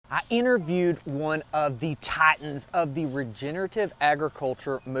I interviewed one of the titans of the regenerative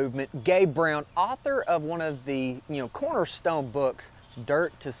agriculture movement, Gabe Brown, author of one of the cornerstone books,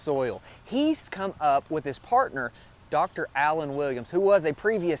 Dirt to Soil. He's come up with his partner, Dr. Alan Williams, who was a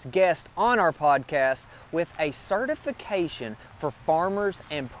previous guest on our podcast, with a certification for farmers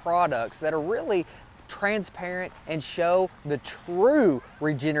and products that are really transparent and show the true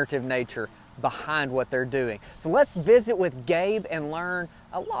regenerative nature behind what they're doing. So let's visit with Gabe and learn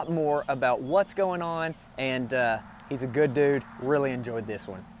a lot more about what's going on, and he's a good dude. Really enjoyed this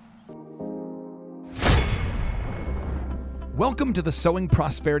one. Welcome to the Sowing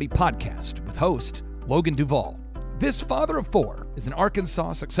Prosperity Podcast with host Logan Duvall. This father of four is an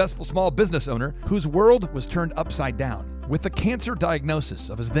Arkansas successful small business owner whose world was turned upside down with the cancer diagnosis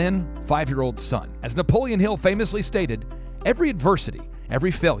of his then 5-year-old son. As Napoleon Hill famously stated, every adversity,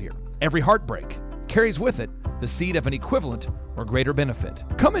 every failure, every heartbreak carries with it the seed of an equivalent or greater benefit.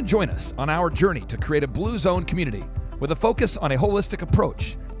 Come and join us on our journey to create a Blue Zone community with a focus on a holistic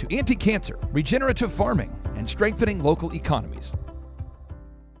approach to anti-cancer, regenerative farming, and strengthening local economies.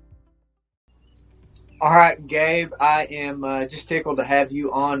 All right, Gabe, I am just tickled to have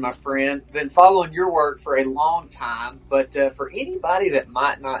you on, my friend. Been following your work for a long time, but for anybody that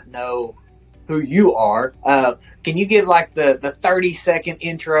might not know who you are, can you give like the 30-second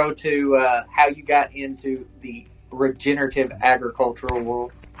intro to how you got into the regenerative agricultural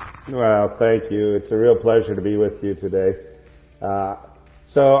world? Well, thank you. It's a real pleasure to be with you today.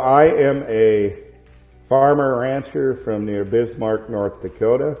 So I am a farmer rancher from near Bismarck, North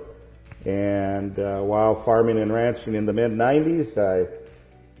Dakota. And while farming and ranching in the mid-90s, I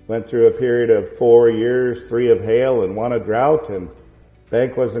went through a period of 4 years, 3 of hail and 1 of drought, and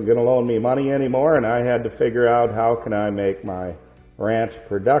bank wasn't going to loan me money anymore, and I had to figure out how can I make my ranch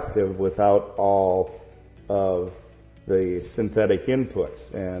productive without all of the synthetic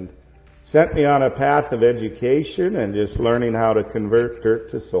inputs, and sent me on a path of education and just learning how to convert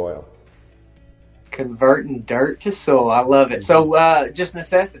dirt to soil. Converting dirt to soil. I love it. So just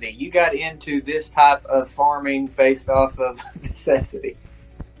necessity. You got into this type of farming based off of necessity.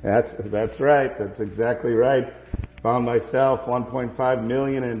 That's right. That's exactly right. Found myself $1.5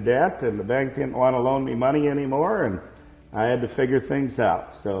 million in debt, and the bank didn't want to loan me money anymore, and I had to figure things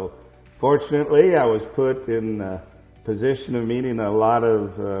out. So fortunately, I was put in a position of meeting a lot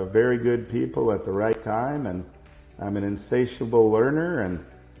of very good people at the right time, and I'm an insatiable learner, and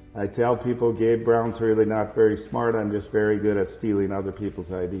I tell people Gabe Brown's really not very smart. I'm just very good at stealing other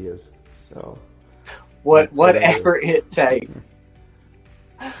people's ideas. So whatever it takes.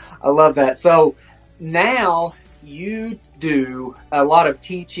 I love that. So now you do a lot of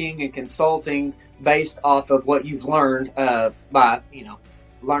teaching and consulting based off of what you've learned by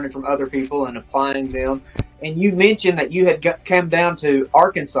learning from other people and applying them. And you mentioned that you had come down to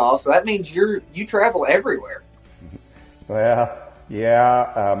Arkansas, so that means you travel everywhere. Well,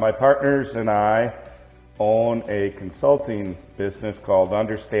 yeah, my partners and I own a consulting business called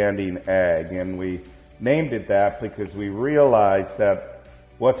Understanding Ag, and we named it that because we realized that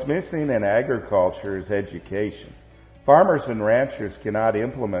what's missing in agriculture is education. Farmers and ranchers cannot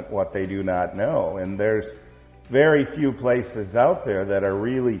implement what they do not know, and there's very few places out there that are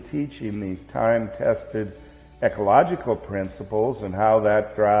really teaching these time-tested ecological principles and how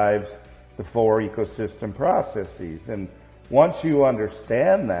that drives the 4 ecosystem processes. And once you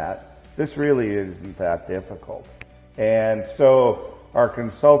understand that, this really isn't that difficult. And so our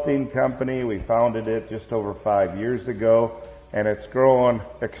consulting company, we founded it just over 5 years ago, and it's grown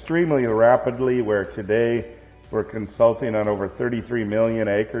extremely rapidly, where today we're consulting on over 33 million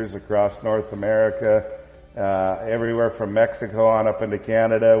acres across North America, everywhere from Mexico on up into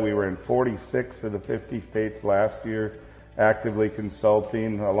Canada. We were in 46 of the 50 states last year, actively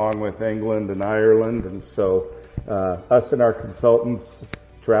consulting, along with England and Ireland, and so us and our consultants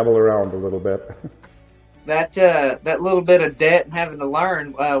travel around a little bit. That little bit of debt and having to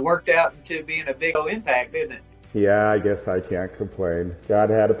learn worked out into being a big old impact, didn't it? Yeah, I guess I can't complain. God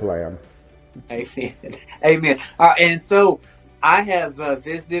had a plan. Amen. Amen. And so I have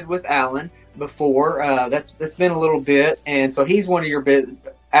visited with Alan before. That's been a little bit, and so he's one of your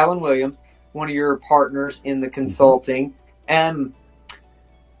Alan Williams, one of your partners in the consulting.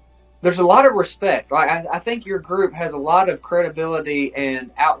 There's a lot of respect. I think your group has a lot of credibility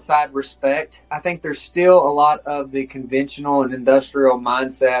and outside respect. I think there's still a lot of the conventional and industrial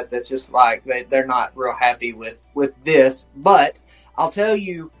mindset that's just like they're not real happy with this. But I'll tell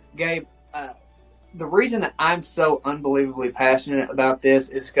you, Gabe, the reason that I'm so unbelievably passionate about this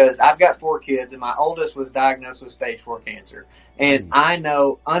is because I've got 4 kids, and my oldest was diagnosed with stage 4 cancer. And I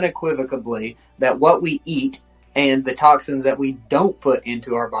know unequivocally that what we eat and the toxins that we don't put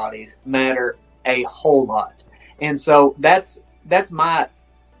into our bodies matter a whole lot. And so that's my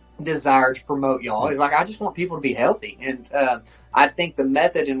desire to promote y'all. Is like, I just want people to be healthy, and I think the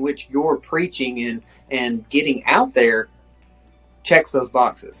method in which you're preaching and getting out there checks those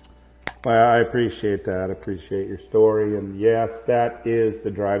boxes. Well, I appreciate that. I appreciate your story. And yes, that is the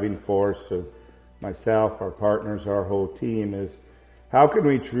driving force of myself, our partners, our whole team, is how can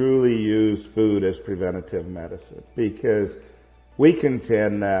we truly use food as preventative medicine? Because we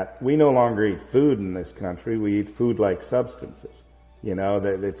contend that we no longer eat food in this country. We eat food-like substances. You know,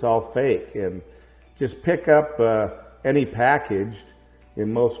 that it's all fake. And just pick up any packaged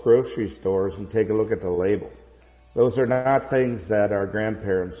in most grocery stores and take a look at the label. Those are not things that our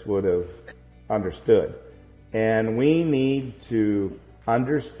grandparents would have understood. And we need to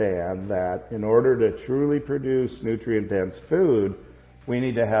understand that in order to truly produce nutrient-dense food, we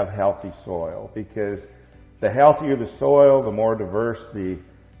need to have healthy soil, because the healthier the soil, the more diverse the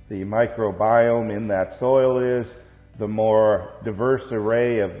microbiome in that soil is, the more diverse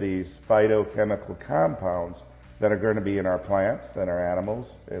array of these phytochemical compounds that are going to be in our plants and our animals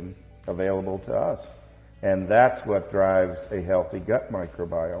and available to us. And that's what drives a healthy gut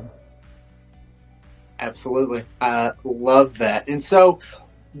microbiome. Absolutely. I love that. And so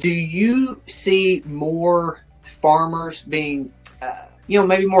do you see more farmers being,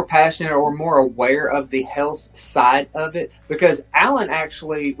 maybe more passionate or more aware of the health side of it? Because Alan,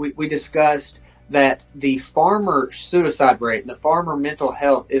 actually, we discussed that the farmer suicide rate and the farmer mental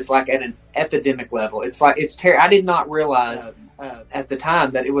health is like at an epidemic level. It's like, I did not realize at the time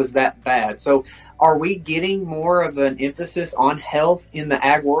that it was that bad. So are we getting more of an emphasis on health in the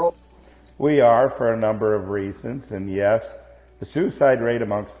ag world? We are, for a number of reasons. And yes, the suicide rate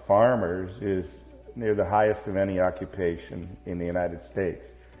amongst farmers is near the highest of any occupation in the United States,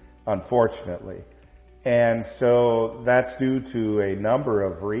 unfortunately. And so that's due to a number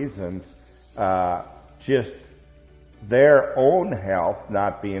of reasons, just their own health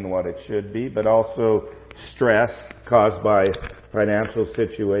not being what it should be, but also stress caused by financial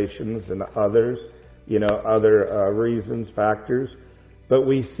situations and others, other reasons, factors. But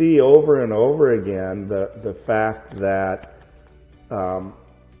we see over and over again the fact that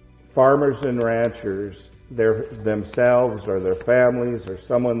farmers and ranchers, themselves or their families or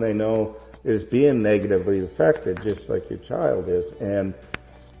someone they know is being negatively affected, just like your child is. And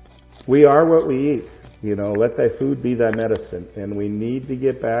we are what we eat. Let thy food be thy medicine. And we need to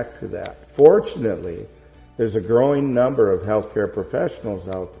get back to that. Fortunately, there's a growing number of healthcare professionals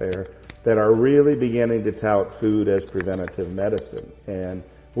out there that are really beginning to tout food as preventative medicine. And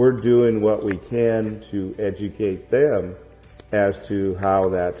we're doing what we can to educate them as to how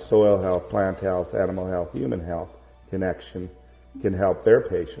that soil health, plant health, animal health, human health connection can help their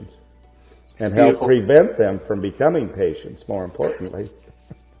patients and help prevent them from becoming patients, more importantly.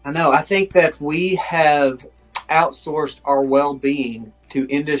 I know. I think that we have outsourced our well-being to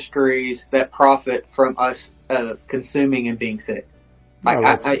industries that profit from us consuming and being sick.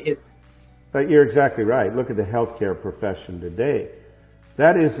 But you're exactly right. Look at the healthcare profession today.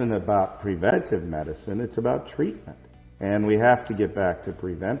 That isn't about preventive medicine. It's about treatment. And we have to get back to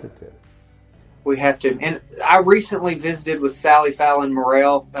preventative. We have to. And I recently visited with Sally Fallon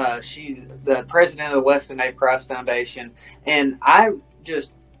Morrell. She's the president of the Weston A. Price Foundation. And I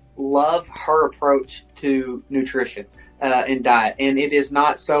just love her approach to nutrition and diet. And it is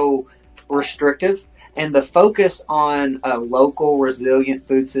not so restrictive. And the focus on a local, resilient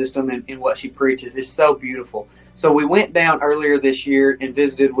food system and what she preaches is so beautiful. So we went down earlier this year and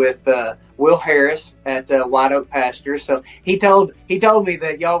visited with Will Harris at White Oak Pasture. So he told me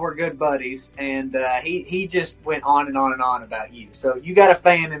that y'all were good buddies, and he just went on and on and on about you. So you got a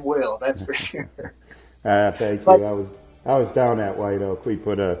fan in Will, that's for sure. Thank you. I was down at White Oak. We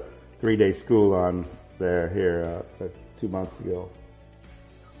put a 3-day school on here 2 months ago.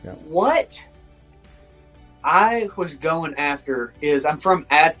 Yeah. What I was going after is, I'm from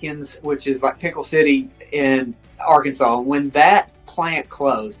Atkins, which is like Pickle City in Arkansas. When that plant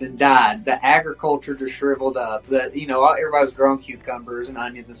closed and died, the agriculture just shriveled up. Everybody was growing cucumbers and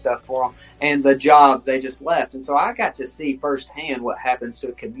onions and stuff for them, and the jobs, they just left. And so I got to see firsthand what happens to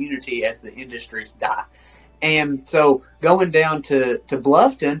a community as the industries die. And so going down to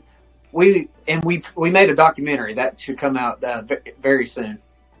Bluffton, we made a documentary that should come out very soon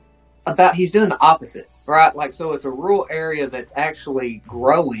about, he's doing the opposite. Right, like, so it's a rural area that's actually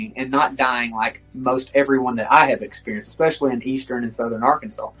growing and not dying like most everyone that I have experienced, especially in eastern and southern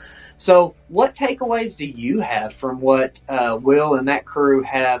Arkansas. So what takeaways do you have from what Will and that crew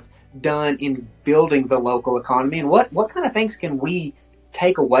have done in building the local economy, and what kind of things can we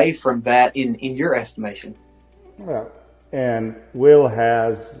take away from that in your estimation? Well, and Will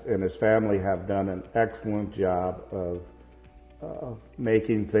has and his family have done an excellent job of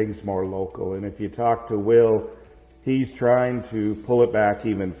making things more local. And if you talk to Will, he's trying to pull it back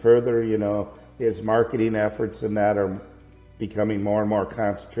even further. You know, his marketing efforts and that are becoming more and more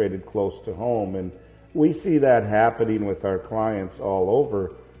concentrated close to home. And we see that happening with our clients all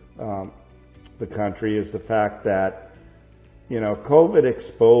over the country, is the fact that, you know, COVID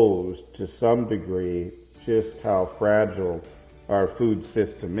exposed to some degree just how fragile our food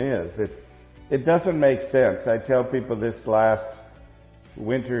system is. It doesn't make sense. I tell people this last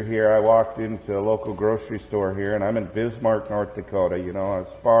winter here, I walked into a local grocery store here, and I'm in Bismarck, North Dakota. You know, as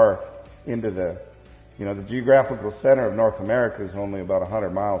far into the geographical center of North America is only about 100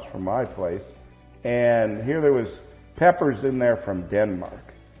 miles from my place. And here there was peppers in there from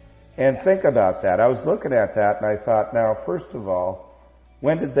Denmark. And think about that. I was looking at that and I thought, now, first of all,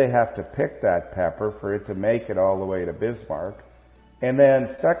 when did they have to pick that pepper for it to make it all the way to Bismarck? And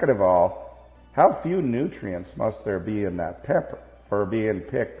then second of all, how few nutrients must there be in that pepper for being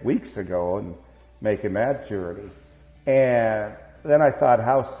picked weeks ago and making that journey? And then I thought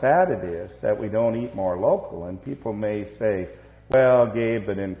how sad it is that we don't eat more local. And people may say, well, Gabe,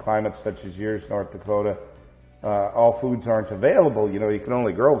 but in climates such as yours, North Dakota, all foods aren't available. You know, you can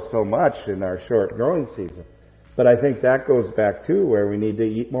only grow so much in our short growing season. But I think that goes back to where we need to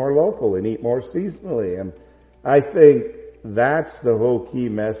eat more local and eat more seasonally. And I think that's the whole key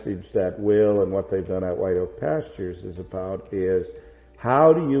message that Will and what they've done at White Oak Pastures is about, is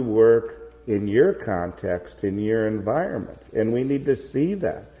how do you work in your context, in your environment? And we need to see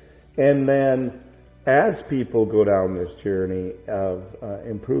that. And then as people go down this journey of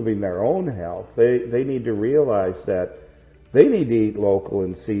improving their own health, they need to realize that they need to eat local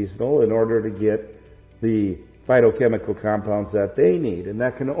and seasonal in order to get the phytochemical compounds that they need. And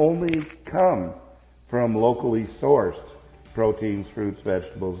that can only come from locally sourced proteins, fruits,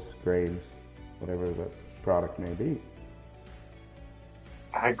 vegetables, grains, whatever the product may be.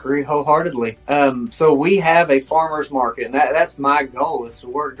 I agree wholeheartedly. So we have a farmer's market, and that's my goal, is to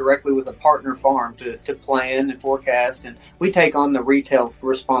work directly with a partner farm to plan and forecast, and we take on the retail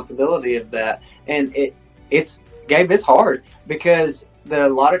responsibility of that. And it's Gabe, it's hard because a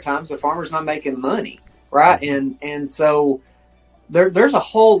lot of times the farmer's not making money, right? And so there's a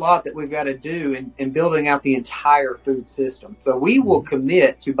whole lot that we've got to do in building out the entire food system. So we will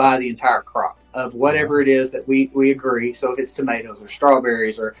commit to buy the entire crop of whatever it is that we agree. So if it's tomatoes or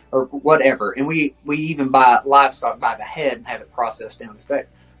strawberries or whatever, and we even buy livestock by the head and have it processed down to spec.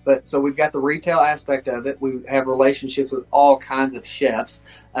 But so we've got the retail aspect of it. We have relationships with all kinds of chefs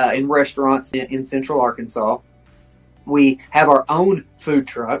in restaurants in Central Arkansas. We have our own food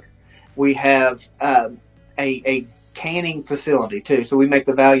truck. We have a canning facility too. So we make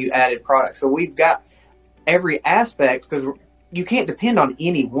the value added product. So we've got every aspect, because you can't depend on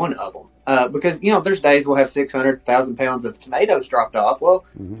any one of them. Because, you know, there's days we'll have 600,000 pounds of tomatoes dropped off. Well,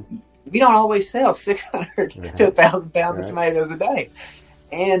 we don't always sell 600 to 1,000 pounds of tomatoes a day.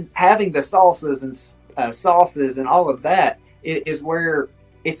 And having the salsas and all of that is where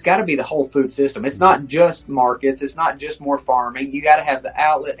it's got to be the whole food system. It's not just markets. It's not just more farming. You got to have the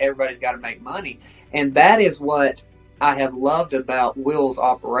outlet. Everybody's got to make money. And that is what I have loved about Will's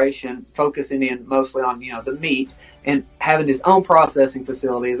operation, focusing in mostly on, you know, the meat and having his own processing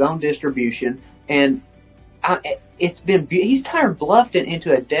facility, his own distribution. And he's kind of bluffed it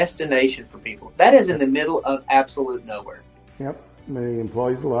into a destination for people. That is in the middle of absolute nowhere. Yep. He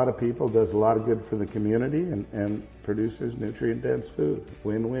employs a lot of people, does a lot of good for the community, and produces nutrient-dense food.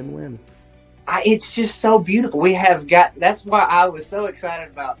 Win, win, win. It's just so beautiful. That's why I was so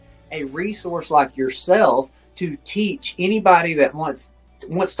excited about a resource like yourself to teach anybody that wants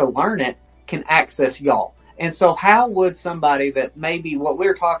to learn it can access y'all. And so how would somebody that maybe what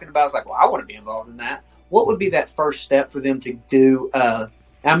we're talking about is like, well, I want to be involved in that. What would be that first step for them to do?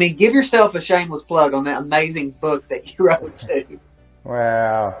 Give yourself a shameless plug on that amazing book that you wrote too.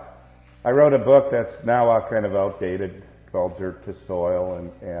 Well, I wrote a book that's now kind of outdated called Dirt to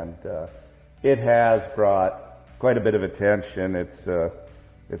Soil, and it has brought quite a bit of attention.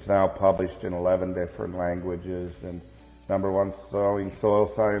 It's now published in 11 different languages and #1 selling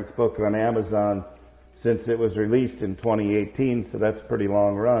soil science book on Amazon since it was released in 2018, so that's a pretty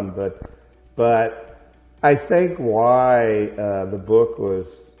long run. But I think why the book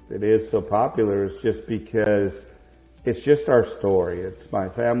is so popular is just because it's just our story. It's my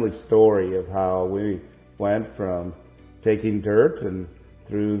family's story of how we went from taking dirt and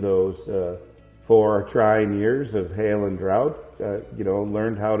through those 4 trying years of hail and drought,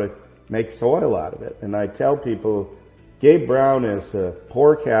 learned how to make soil out of it. And I tell people, Gabe Brown is a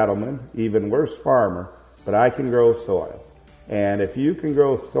poor cattleman, even worse farmer, but I can grow soil. And if you can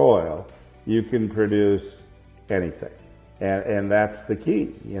grow soil, you can produce anything. And that's the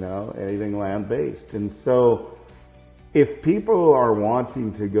key, anything land-based. And so if people are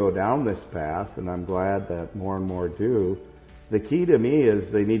wanting to go down this path, and I'm glad that more and more do, the key to me is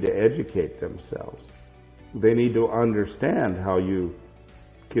they need to educate themselves. They need to understand how you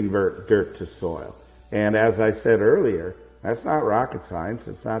convert dirt to soil. And as I said earlier, that's not rocket science.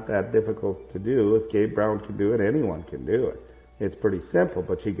 It's not that difficult to do. If Gabe Brown can do it, anyone can do it. It's pretty simple,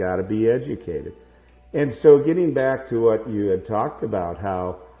 but you got to be educated. And so getting back to what you had talked about,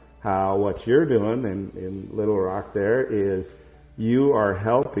 how what you're doing in Little Rock there is you are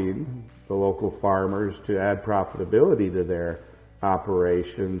helping the local farmers to add profitability to their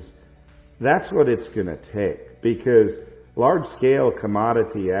operations. That's what it's going to take, because large-scale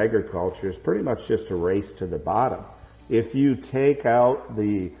commodity agriculture is pretty much just a race to the bottom. If you take out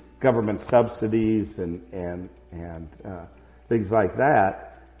the government subsidies and things like that,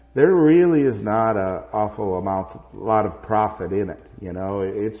 there really is not a lot of profit in it.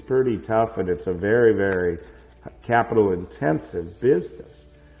 It's pretty tough, and it's a very, very capital-intensive business.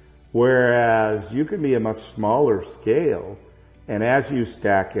 Whereas you can be a much smaller scale, and as you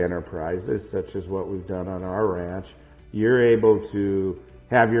stack enterprises, such as what we've done on our ranch, you're able to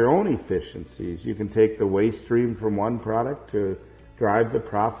have your own efficiencies. You can take the waste stream from one product to drive the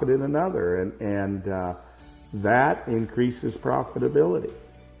profit in another, and that increases profitability.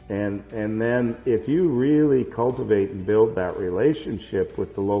 And then if you really cultivate and build that relationship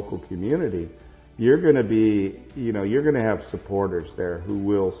with the local community, you're going to have supporters there who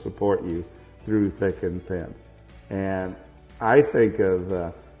will support you through thick and thin. And I think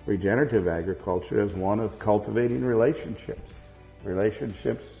of regenerative agriculture as one of cultivating relationships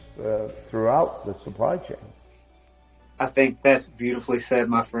throughout the supply chain. I think that's beautifully said,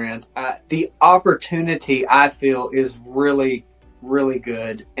 my friend. The opportunity, I feel, is really, really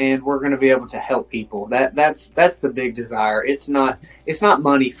good, and we're going to be able to help people. That's the big desire. It's not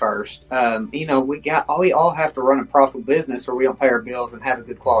money first. We all have to run a profitable business, or we don't pay our bills and have a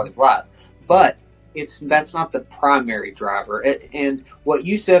good quality of life. But that's not the primary driver. And what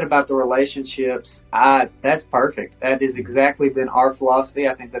you said about the relationships, that's perfect. That has exactly been our philosophy.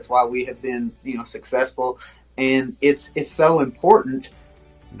 I think that's why we have been, successful. And it's so important.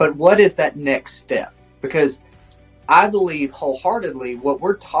 But what is that next step? Because I believe wholeheartedly what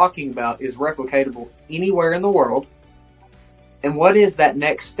we're talking about is replicatable anywhere in the world. And what is that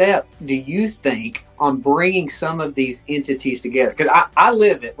next step, do you think, on bringing some of these entities together? Because I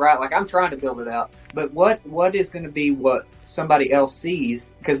live it, right? Like, I'm trying to build it out. But what is going to be what somebody else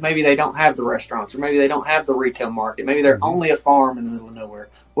sees? Because maybe they don't have the restaurants, or maybe they don't have the retail market. Maybe they're only a farm in the middle of nowhere.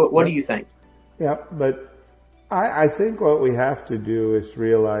 What do you think? Yeah, but I think what we have to do is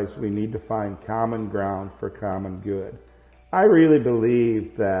realize we need to find common ground for common good. I really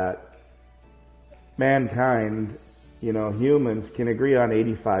believe that mankind, humans can agree on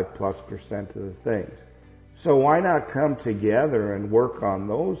 85+% of the things. So why not come together and work on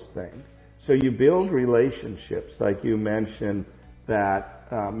those things? So you build relationships, like you mentioned that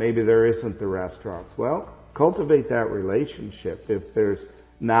maybe there isn't the restaurants. Well, cultivate that relationship. If there's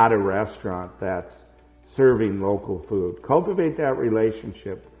not a restaurant that's serving local food, cultivate that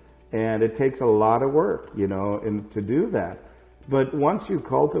relationship. And it takes a lot of work, and to do that. But once you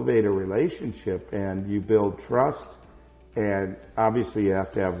cultivate a relationship and you build trust, and obviously you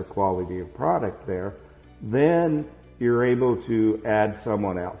have to have the quality of product there, then you're able to add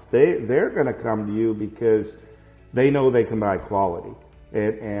someone else. They're going to come to you because they know they can buy quality,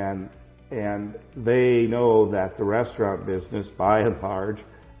 and they know that the restaurant business, by and large,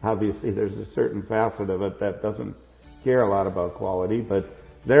 obviously there's a certain facet of it that doesn't care a lot about quality, but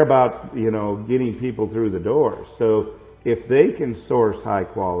they're about getting people through the doors. So if they can source high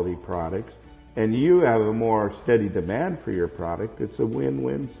quality products and you have a more steady demand for your product, it's a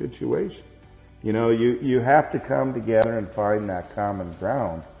win-win situation. You have to come together and find that common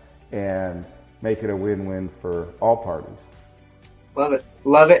ground and make it a win-win for all parties.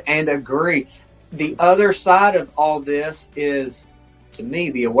 Love it, and agree. The other side of all this is, to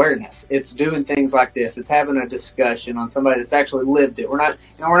me, the awareness. It's doing things like this. It's having a discussion on somebody that's actually lived it. We're not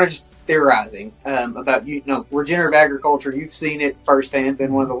just theorizing about regenerative agriculture. You've seen it firsthand,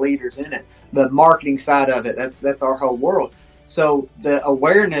 been one of the leaders in it. The marketing side of it, that's our whole world. So the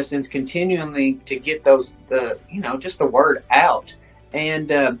awareness and continually to get just the word out.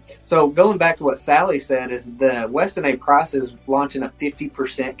 And so going back to what Sally said, is the Weston A. Price is launching a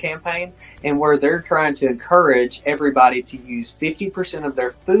 50% campaign, and where they're trying to encourage everybody to use 50% of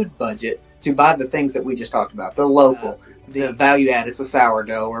their food budget to buy the things that we just talked about, the local, the value add, it's a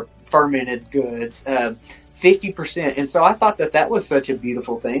sourdough or fermented goods, 50%. And so I thought that was such a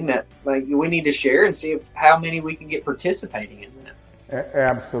beautiful thing that like we need to share and see how many we can get participating in that.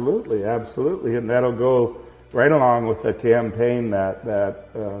 Absolutely, absolutely. And that'll go right along with the campaign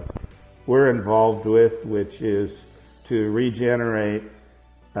that we're involved with, which is to regenerate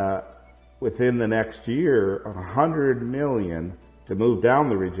within the next year 100 million, to move down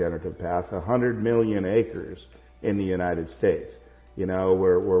the regenerative path, 100 million acres in the United States. You know,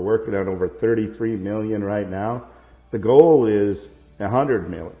 we're working on over 33 million right now. The goal is 100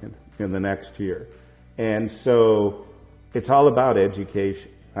 million in the next year. And so it's all about education.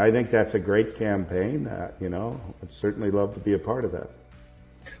 I think that's a great campaign. You know, I'd certainly love to be a part of that.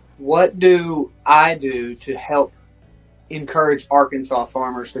 What do I do to help encourage Arkansas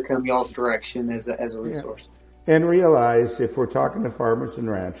farmers to come y'all's direction as a resource? Yeah. And realize, if we're talking to farmers and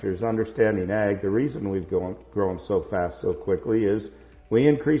ranchers, understanding ag, the reason we've grown so fast so quickly is we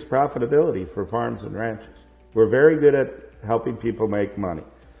increase profitability for farms and ranches. We're very good at helping people make money.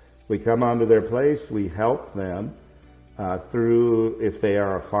 We come onto their place, we help them through, if they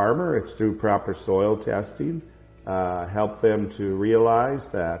are a farmer, it's through proper soil testing, help them to realize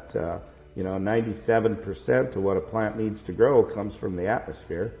that 97% of what a plant needs to grow comes from the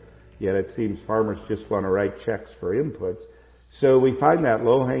atmosphere. Yet it seems farmers just want to write checks for inputs. So we find that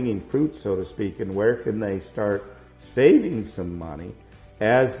low-hanging fruit, so to speak, and where can they start saving some money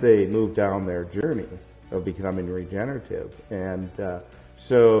as they move down their journey of becoming regenerative. And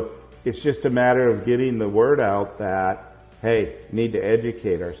so it's just a matter of getting the word out that, hey, we need to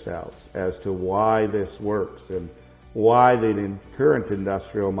educate ourselves as to why this works and why the current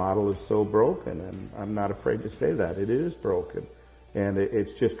industrial model is so broken. And I'm not afraid to say that. It is broken. And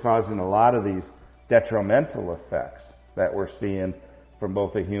it's just causing a lot of these detrimental effects that we're seeing from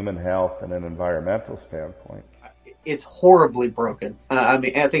both a human health and an environmental standpoint. It's horribly broken. I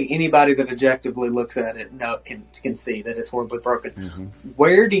mean, I think anybody that objectively looks at it can see that it's horribly broken. Mm-hmm.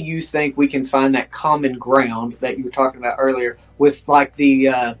 Where do you think we can find that common ground that you were talking about earlier with like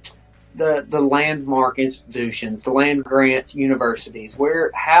the landmark institutions, the land grant universities?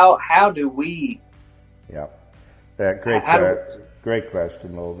 How do we? Yeah, that great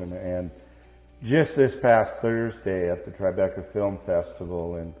question, Logan. And just this past Thursday at the Tribeca Film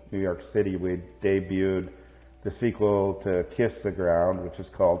Festival in New York City, we debuted the sequel to Kiss the Ground, which is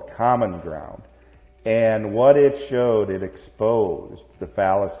called Common Ground. And what it showed, it exposed the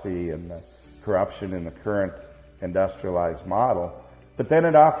fallacy and the corruption in the current industrialized model. But then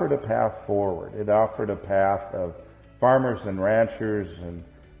it offered a path forward. It offered a path of farmers and ranchers and,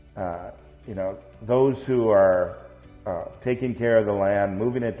 those who are taking care of the land,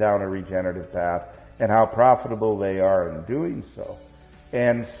 moving it down a regenerative path, and how profitable they are in doing so.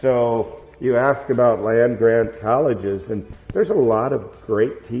 And so you ask about land grant colleges, and there's a lot of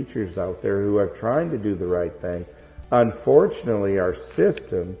great teachers out there who are trying to do the right thing. Unfortunately, our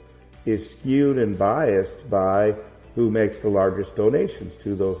system is skewed and biased by who makes the largest donations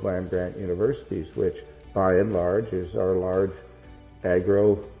to those land grant universities, which by and large is our large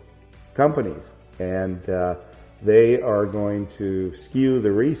agro companies. And they are going to skew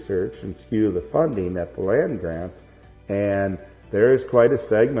the research and skew the funding at the land grants. And there is quite a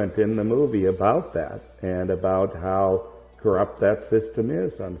segment in the movie about that and about how corrupt that system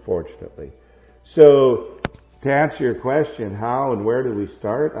is, unfortunately. So to answer your question, how and where do we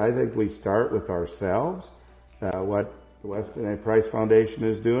start? I think we start with ourselves. What the Weston A. Price Foundation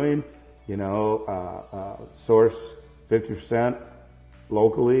is doing, source 50%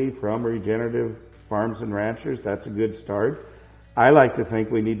 locally from regenerative farms and ranchers. That's a good start. I like to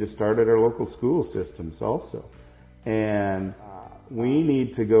think we need to start at our local school systems also. And we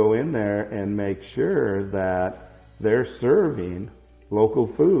need to go in there and make sure that they're serving local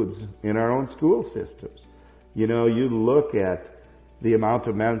foods in our own school systems. You look at the amount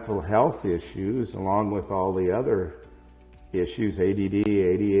of mental health issues along with all the other issues, ADD,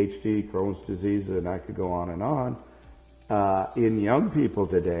 ADHD, Crohn's disease, and I could go on and on, in young people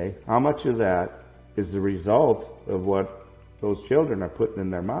today. How much of that is the result of what those children are putting in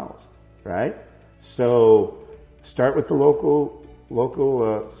their mouths, right? So start with the local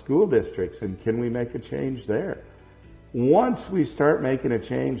school districts, and can we make a change there? Once we start making a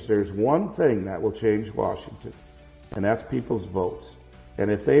change, there's one thing that will change Washington, and that's people's votes. And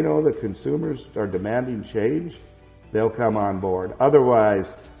if they know that consumers are demanding change, they'll come on board.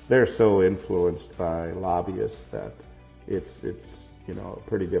 Otherwise, they're so influenced by lobbyists that it's a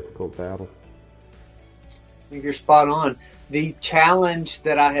pretty difficult battle. I think you're spot on. The challenge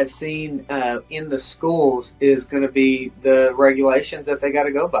that I have seen in the schools is going to be the regulations that they got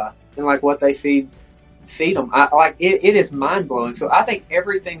to go by, and like what they feed feed them. I like it. It is mind blowing. So I think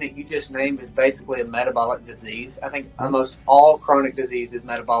everything that you just named is basically a metabolic disease. I think almost all chronic disease is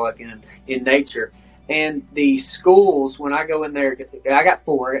metabolic in nature. And the schools, when I go in there, I got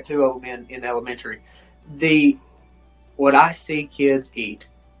 4. I got 2 of them in elementary. What I see kids eat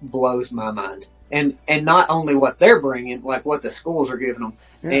blows my mind. And not only what they're bringing, like what the schools are giving them.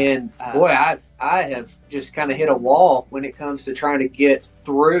 Yeah. And boy, I have just kind of hit a wall when it comes to trying to get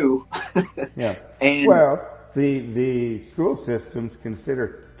through. Yeah. And well, the school systems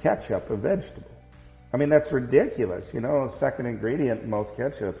consider ketchup a vegetable. I mean, that's ridiculous. You know, second ingredient in most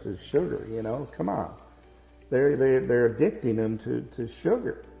ketchups is sugar. You know, come on. They're addicting them to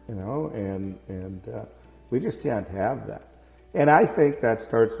sugar. You know, and we just can't have that. And I think that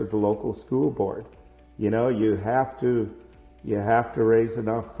starts with the local school board. You know, you have to raise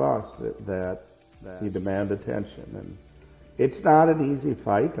enough fuss that you demand attention. And it's not an easy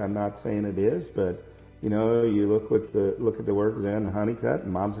fight. I'm not saying it is, but you know, you look at the work Zen Honeycutt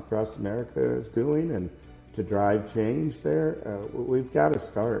and Moms Across America is doing, and to drive change there, we've got to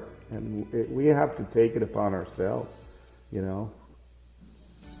start, and we have to take it upon ourselves. You know.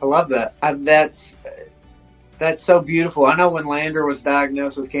 I love that. That's so beautiful. I know when Lander was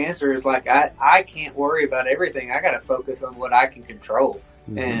diagnosed with cancer, it's like I can't worry about everything. I got to focus on what I can control,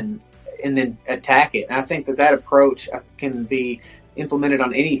 and then attack it. And I think that approach can be implemented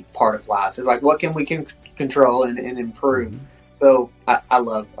on any part of life. It's like, what can we control and improve? So I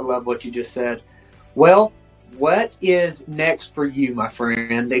love what you just said. Well, what is next for you, my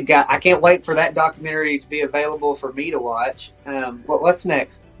friend? I can't wait for that documentary to be available for me to watch. What's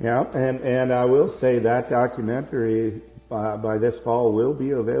next? Yeah, and I will say that documentary by this fall will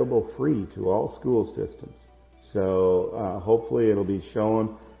be available free to all school systems. So hopefully it'll be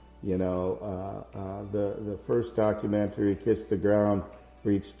shown. You know, the first documentary, Kiss the Ground,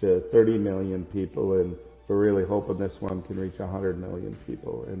 reached 30 million people, and we're really hoping this one can reach 100 million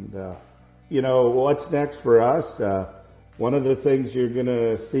people. And you know, what's next for us? One of the things you're going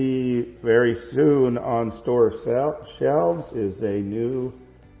to see very soon on store shelves is a new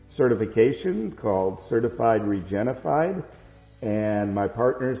certification called Certified Regenified. And my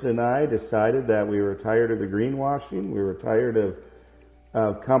partners and I decided that we were tired of the greenwashing. We were tired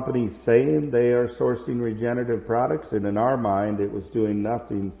of companies saying they are sourcing regenerative products, and in our mind, it was doing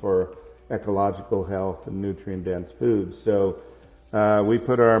nothing for ecological health and nutrient-dense foods. So we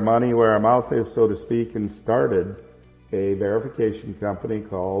put our money where our mouth is, so to speak, and started a verification company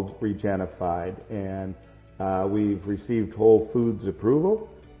called Regenified. And we've received Whole Foods approval,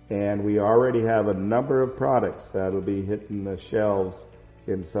 and we already have a number of products that'll be hitting the shelves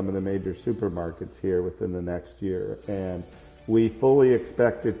in some of the major supermarkets here within the next year. And we fully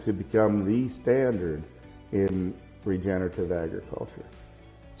expect it to become the standard in regenerative agriculture.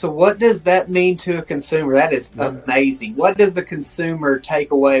 So what does that mean to a consumer? That is amazing. What does the consumer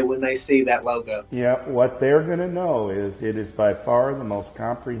take away when they see that logo? Yeah, what they're going to know is it is by far the most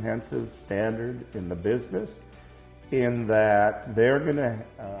comprehensive standard in the business, in that they're going to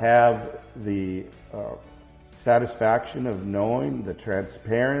have the satisfaction of knowing the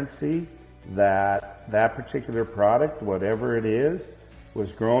transparency that that particular product, whatever it is,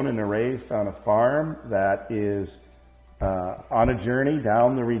 was grown and raised on a farm that is on a journey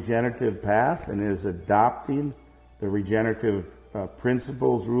down the regenerative path and is adopting the regenerative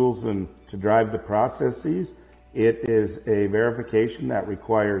principles, rules, and to drive the processes. It is a verification that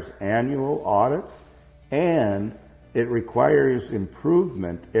requires annual audits, and it requires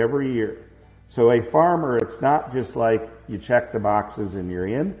improvement every year. So a farmer, it's not just like you check the boxes and you're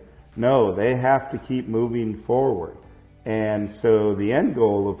in. No, they have to keep moving forward. And so the end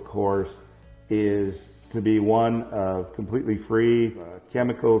goal, of course, is to be one of completely free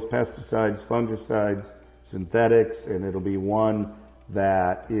chemicals, pesticides, fungicides, synthetics, and it'll be one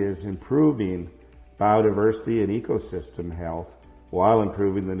that is improving biodiversity and ecosystem health while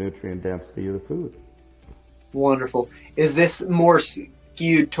improving the nutrient density of the food. Wonderful. Is this more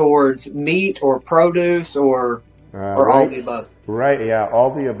skewed towards meat or produce or all the above? Right, yeah,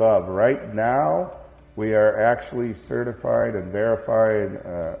 all the above. Right now, we are actually certified and verifying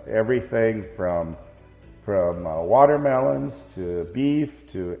everything from watermelons to beef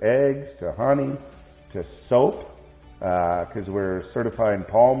to eggs to honey to soap, because we're certifying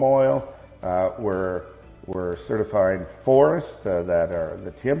palm oil. We're certifying forests that are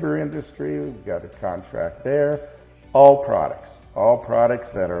the timber industry. We've got a contract there. All products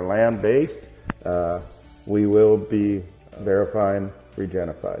that are land-based, we will be verifying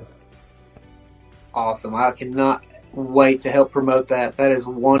Regenified. Awesome. I cannot wait to help promote that. That is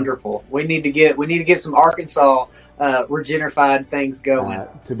wonderful. We need to get some Arkansas regenerified things going.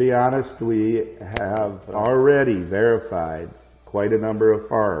 To be honest, we have already verified quite a number of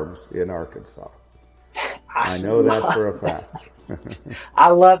farms in Arkansas. I know that for a fact. I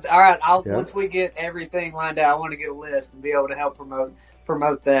love. All right, Yep. Once we get everything lined out, I want to get a list and be able to help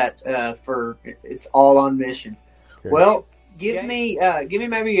promote that. For it's all on mission. Okay. Well, give me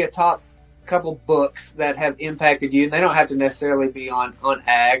maybe a top couple books that have impacted you, and they don't have to necessarily be on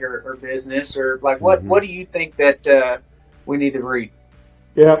ag or business or like what do you think that we need to read?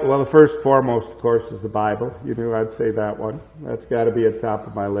 Yeah, well, the first foremost, of course, is the Bible. I'd say that one. That's got to be at top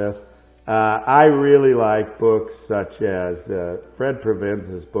of my list. I really like books such as Fred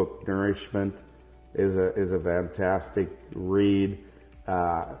Provenz's book Nourishment is a fantastic read,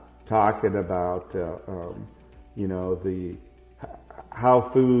 talking about how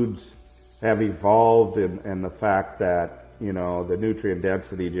foods have evolved and the fact that the nutrient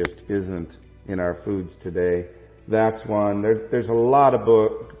density just isn't in our foods today. That's one. There's a lot of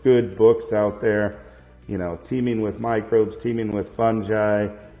good books out there. Teeming with Microbes, Teeming with Fungi.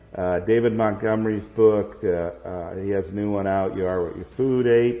 David Montgomery's book, he has a new one out, You Are What Your Food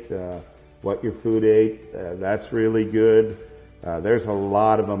Ate, What Your Food Ate, that's really good. There's a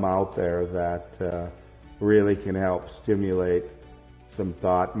lot of them out there that really can help stimulate some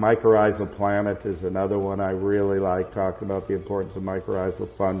thought. Mycorrhizal Planet is another one I really like, talking about the importance of mycorrhizal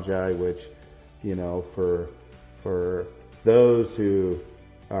fungi, which, for those who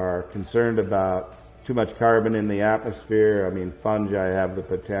are concerned about too much carbon in the atmosphere, fungi have the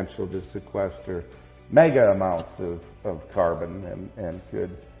potential to sequester mega amounts of carbon and could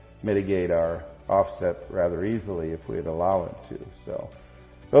mitigate our offset rather easily if we'd allow it to. So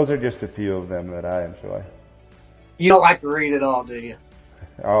those are just a few of them that I enjoy. You don't like to read at all, do you?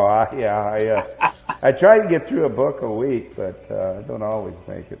 Oh, I try to get through a book a week, but I don't always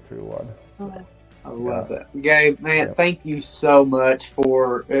make it through one. I love that. Gabe, man, thank you so much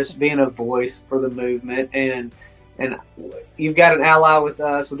for just being a voice for the movement, and you've got an ally with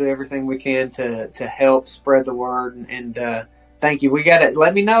us. We'll do everything we can to help spread the word, and thank you.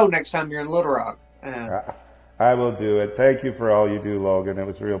 Let me know next time you're in Little Rock. I will do it. Thank you for all you do, Logan. It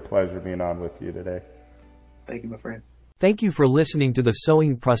was a real pleasure being on with you today. Thank you, my friend. Thank you for listening to the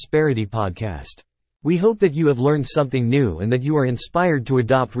Sowing Prosperity podcast. We hope that you have learned something new and that you are inspired to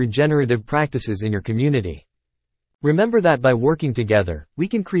adopt regenerative practices in your community. Remember that by working together, we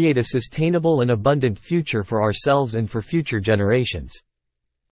can create a sustainable and abundant future for ourselves and for future generations.